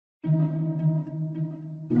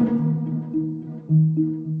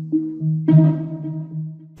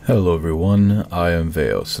Hello everyone, I am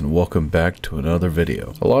Veos and welcome back to another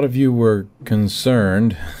video. A lot of you were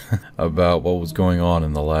concerned about what was going on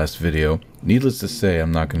in the last video. Needless to say,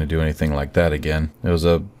 I'm not going to do anything like that again. It was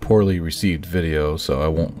a poorly received video, so I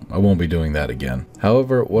won't be doing that again.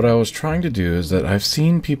 However, what I was trying to do is that I've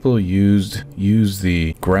seen people use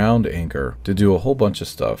the ground anchor to do a whole bunch of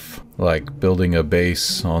stuff, like building a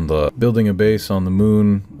base on the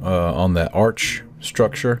moon, on that arch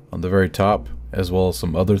structure on the very top, as well as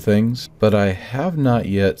some other things, but I have not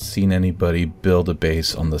yet seen anybody build a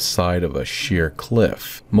base on the side of a sheer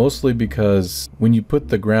cliff. Mostly because when you put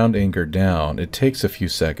the ground anchor down, it takes a few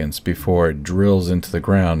seconds before it drills into the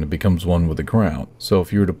ground and becomes one with the ground. So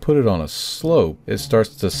if you were to put it on a slope, it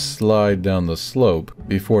starts to slide down the slope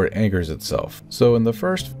before it anchors itself. So in the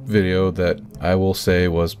first video that I will say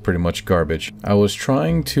was pretty much garbage, I was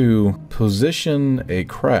trying to position a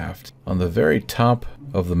craft on the very top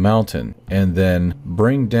of the mountain and then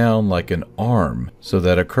bring down like an arm so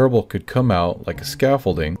that a Kerbal could come out, like a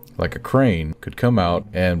scaffolding, like a crane could come out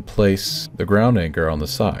and place the ground anchor on the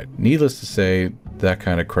side. Needless to say, that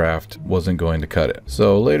kind of craft wasn't going to cut it.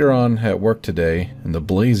 So later on at work today, in the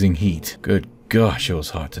blazing heat, good gosh, it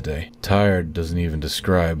was hot today. Tired doesn't even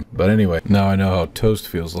describe. But anyway, now I know how toast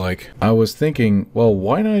feels like. I was thinking, well,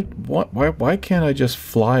 why can't I just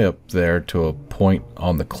fly up there to a point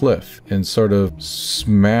on the cliff and sort of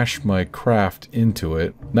smash my craft into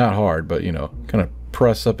it? Not hard, but you know, kind of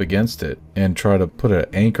press up against it and try to put an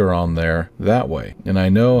anchor on there that way. And I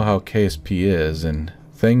know how KSP is, and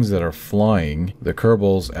things that are flying, the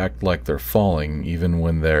Kerbals act like they're falling even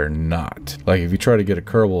when they're not. Like if you try to get a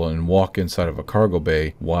Kerbal and walk inside of a cargo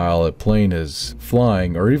bay while a plane is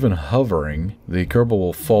flying or even hovering, the Kerbal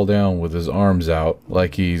will fall down with his arms out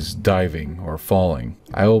like he's diving or falling.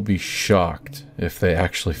 I will be shocked if they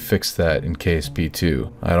actually fix that in KSP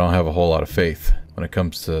 2. I don't have a whole lot of faith when it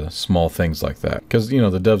comes to small things like that. Because, you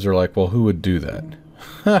know, the devs are like, well, who would do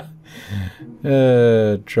that?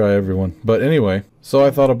 Try everyone. But anyway, so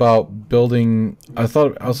I thought about building, I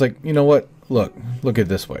was like, you know what? Look at it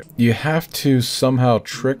this way. You have to somehow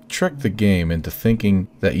trick the game into thinking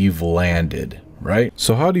that you've landed, right?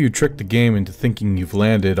 So how do you trick the game into thinking you've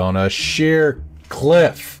landed on a sheer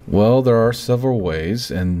cliff? Well, there are several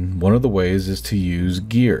ways, and one of the ways is to use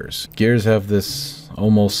gears. Gears have this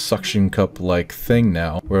almost suction cup like thing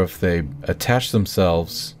now, where if they attach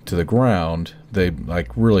themselves to the ground, they like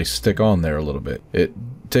really stick on there a little bit. It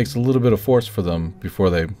takes a little bit of force for them before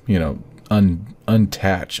they, you know,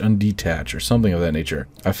 undetach or something of that nature.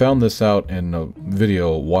 I found this out in a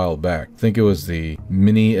video a while back. I think it was the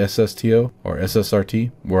mini SSTO or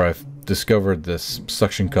SSRT, where I've discovered this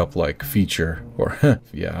suction cup like feature, or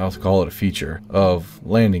yeah, I'll call it a feature of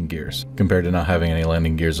landing gears compared to not having any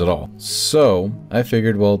landing gears at all. So I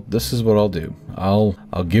figured, well, this is what I'll do. I'll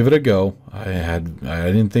give it a go. I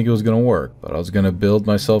didn't think it was going to work, but I was going to build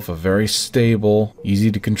myself a very stable, easy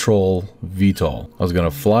to control VTOL. I was going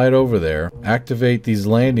to fly it over there, activate these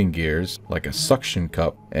landing gears like a suction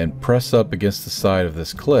cup, and press up against the side of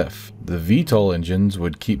this cliff. The VTOL engines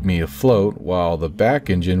would keep me afloat while the back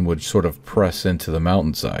engine would sort of press into the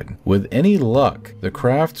mountainside. With any luck, the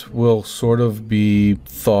craft will sort of be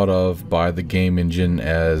thought of by the game engine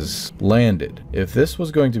as landed. If this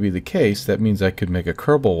was going to be the case, that means I could make a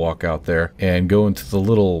Kerbal walk out there and go into the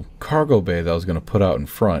little cargo bay that I was going to put out in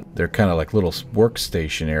front. They're kind of like little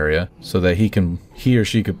workstation area, so that he or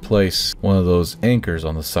she could place one of those anchors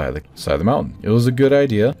on the side of the mountain. It was a good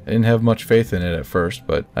idea. I didn't have much faith in it at first,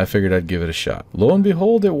 but I figured I'd give it a shot. Lo and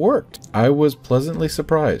behold, it worked. I was pleasantly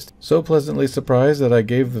surprised. So pleasantly surprised that I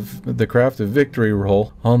gave the craft a victory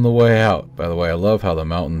roll on the way out. By the way, I love how the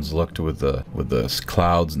mountains looked with the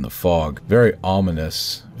clouds and the fog. Very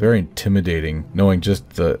ominous. Very intimidating, knowing just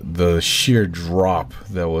the sheer drop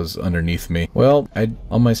that was underneath me. Well,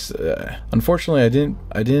 unfortunately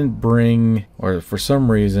I didn't bring, or for some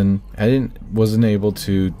reason wasn't able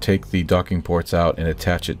to take the docking ports out and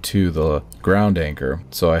attach it to the ground anchor.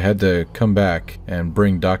 So I had to come back and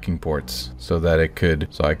bring docking ports so that I could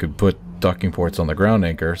put docking ports on the ground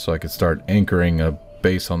anchor so I could start anchoring a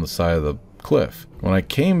base on the side of the cliff. When I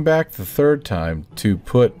came back the third time to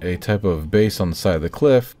put a type of base on the side of the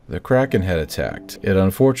cliff, the Kraken had attacked. It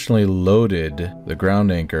unfortunately loaded the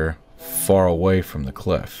ground anchor far away from the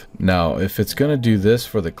cliff. Now, if it's going to do this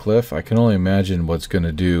for the cliff, I can only imagine what's going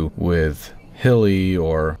to do with hilly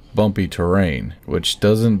or bumpy terrain, which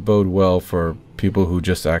doesn't bode well for people who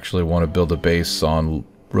just actually want to build a base on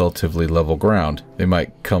relatively level ground. They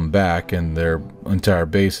might come back and their entire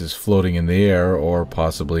base is floating in the air, or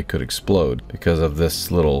possibly could explode because of this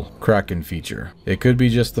little Kraken feature. It could be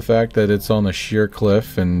just the fact that it's on a sheer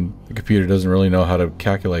cliff and the computer doesn't really know how to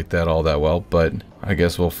calculate that all that well, but I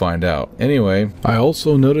guess we'll find out. Anyway, I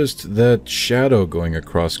also noticed that shadow going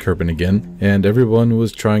across Kerbal again, and everyone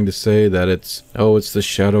was trying to say that it's the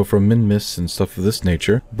shadow from Minmus and stuff of this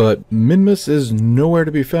nature, but Minmus is nowhere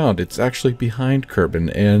to be found. It's actually behind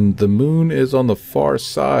Kerbal, and the moon is on the far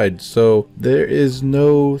side, so there is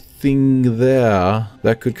no thing there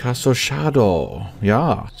that could cast a shadow.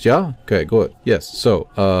 Yeah, okay, good. Yes, so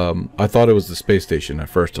I thought it was the space station at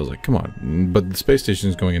first. I was like, come on, but the space station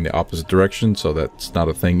is going in the opposite direction, so that's not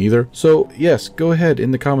a thing either. So yes, go ahead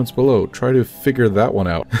in the comments below, try to figure that one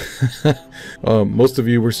out. Most of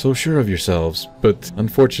you were so sure of yourselves, but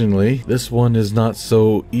unfortunately this one is not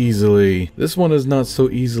so easily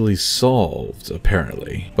solved,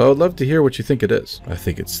 apparently. But I would love to hear what you think it is. I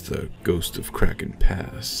think it's the ghost of Kraken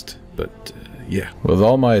past. But yeah, with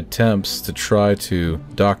all my attempts to try to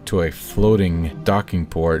dock to a floating docking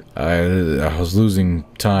port, I was losing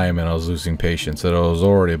time and I was losing patience. It was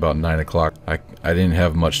already about 9 o'clock. I didn't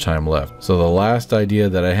have much time left. So the last idea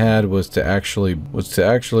that I had was to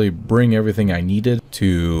actually bring everything I needed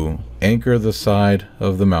to anchor the side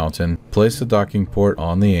of the mountain, place the docking port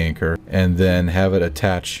on the anchor, and then have it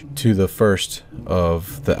attach to the first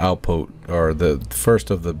of the outpost, or the first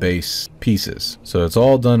of the base pieces. So it's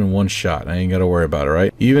all done in one shot. I ain't gotta worry about it,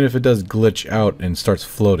 right? Even if it does glitch out and starts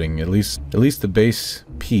floating, at least the base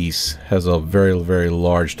piece has a very, very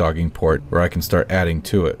large docking port where I can start adding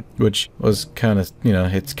to it, which was kind of, you know,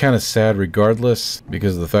 it's kind of sad regardless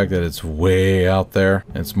because of the fact that it's way out there.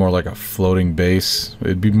 It's more like a floating base.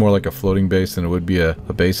 It'd be more like a floating base than it would be a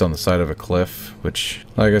base on the side of a cliff, which,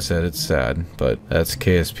 like I said, it's sad, but that's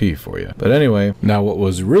KSP for you. But anyway, now what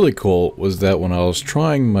was really cool was that when I was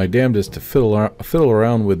trying my damnedest to fiddle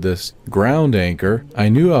around with this ground anchor, I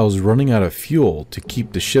knew I was running out of fuel to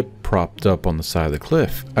keep the ship propped up on the side of the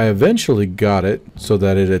cliff. I eventually got it so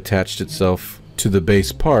that it attached itself to the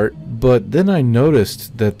base part, but then I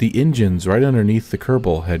noticed that the engines right underneath the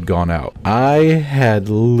Kerbal had gone out. I had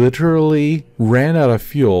literally ran out of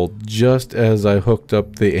fuel just as I hooked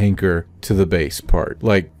up the anchor to the base part.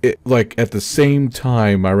 Like at the same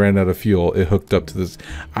time I ran out of fuel, it hooked up to this.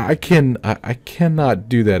 I cannot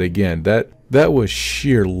do that again. That was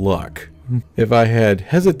sheer luck. If I had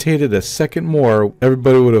hesitated a second more,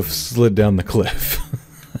 everybody would have slid down the cliff.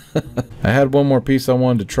 I had one more piece I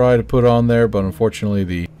wanted to try to put on there, but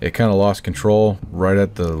unfortunately it kind of lost control right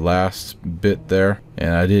at the last bit there,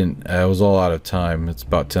 and I was all out of time. It's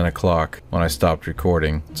about 10 o'clock when I stopped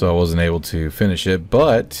recording, so I wasn't able to finish it,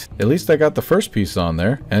 but at least I got the first piece on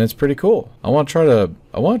there, and it's pretty cool. I want to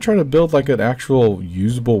try to build like an actual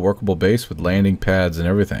usable, workable base with landing pads and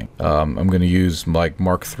everything. I'm going to use like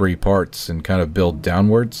Mark III parts and kind of build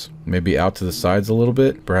downwards, maybe out to the sides a little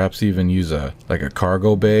bit, perhaps even use a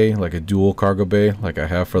cargo bay, like a dual cargo bay like I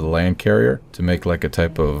have for the land carrier, to make like a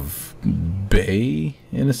type of bay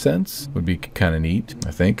in a sense. Would be kind of neat,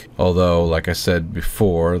 I think. Although, like I said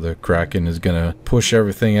before, the Kraken is gonna push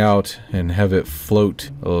everything out and have it float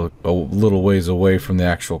a little ways away from the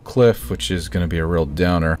actual cliff, which is gonna be a real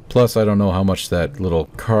downer. Plus, I don't know how much that little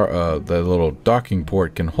docking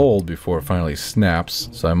port can hold before it finally snaps,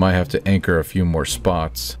 so I might have to anchor a few more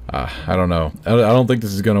spots. I don't know. I don't think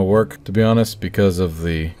this is gonna work, to be honest, because of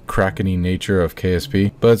the Kraken-y nature of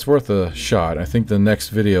KSP, but it's worth a shot. I think the next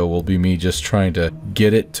video will be me just trying to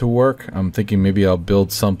get it to work. I'm thinking maybe I'll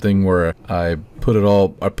build something where I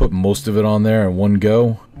put most of it on there in one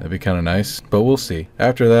go. That'd be kind of nice, but we'll see.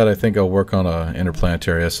 After that, I think I'll work on a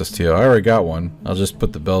interplanetary SSTO. I already got one. I'll just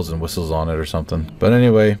put the bells and whistles on it or something. But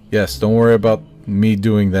anyway, yes, don't worry about me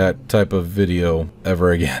doing that type of video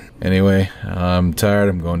ever again. Anyway, I'm tired.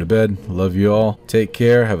 I'm going to bed. Love you all. Take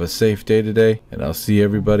care. Have a safe day today, and I'll see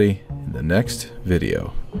everybody in the next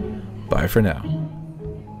video. Bye for now.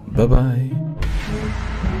 Bye-bye.